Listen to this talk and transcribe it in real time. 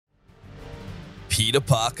Peter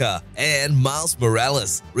Parker and Miles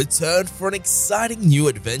Morales return for an exciting new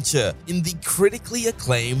adventure in the critically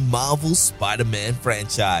acclaimed Marvel Spider-Man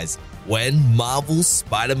franchise when Marvel's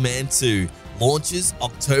Spider-Man 2 launches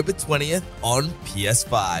October 20th on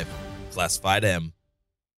PS5. Classified M.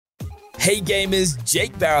 Hey gamers,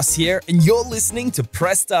 Jake Barros here, and you're listening to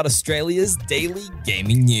Press Start Australia's daily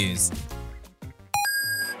gaming news.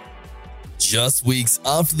 Just weeks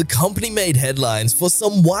after the company made headlines for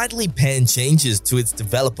some widely panned changes to its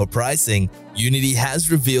developer pricing, Unity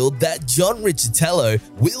has revealed that John Riccitiello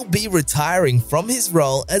will be retiring from his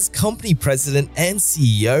role as company president and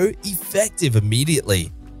CEO effective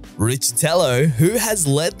immediately. Riccitiello, who has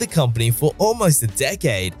led the company for almost a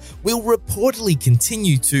decade, will reportedly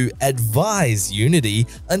continue to advise Unity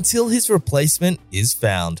until his replacement is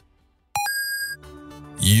found.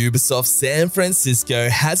 Ubisoft San Francisco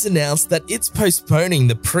has announced that it's postponing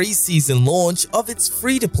the pre-season launch of its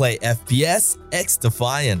free-to-play FPS,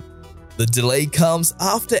 X-Defiant. The delay comes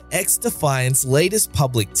after X-Defiant's latest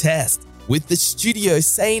public test, with the studio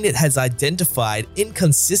saying it has identified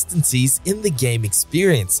inconsistencies in the game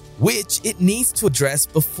experience, which it needs to address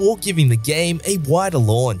before giving the game a wider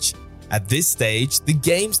launch. At this stage, the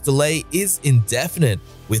game's delay is indefinite,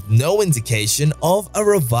 with no indication of a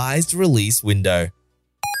revised release window.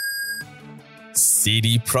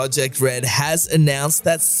 CD Projekt Red has announced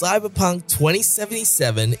that Cyberpunk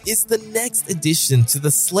 2077 is the next addition to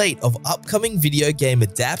the slate of upcoming video game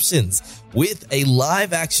adaptations, with a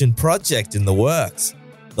live-action project in the works.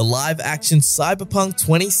 The live-action Cyberpunk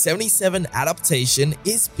 2077 adaptation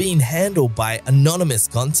is being handled by Anonymous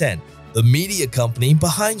Content, the media company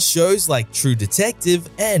behind shows like True Detective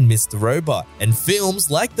and Mr. Robot, and films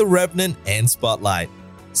like The Revenant and Spotlight.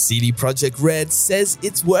 CD Projekt Red says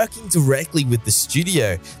it's working directly with the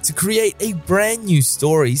studio to create a brand new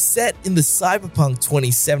story set in the Cyberpunk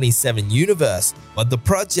 2077 universe, but the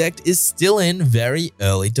project is still in very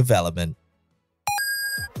early development.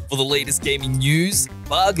 For the latest gaming news,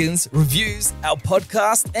 bargains, reviews, our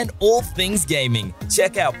podcast, and all things gaming,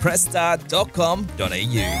 check out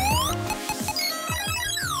pressstart.com.au.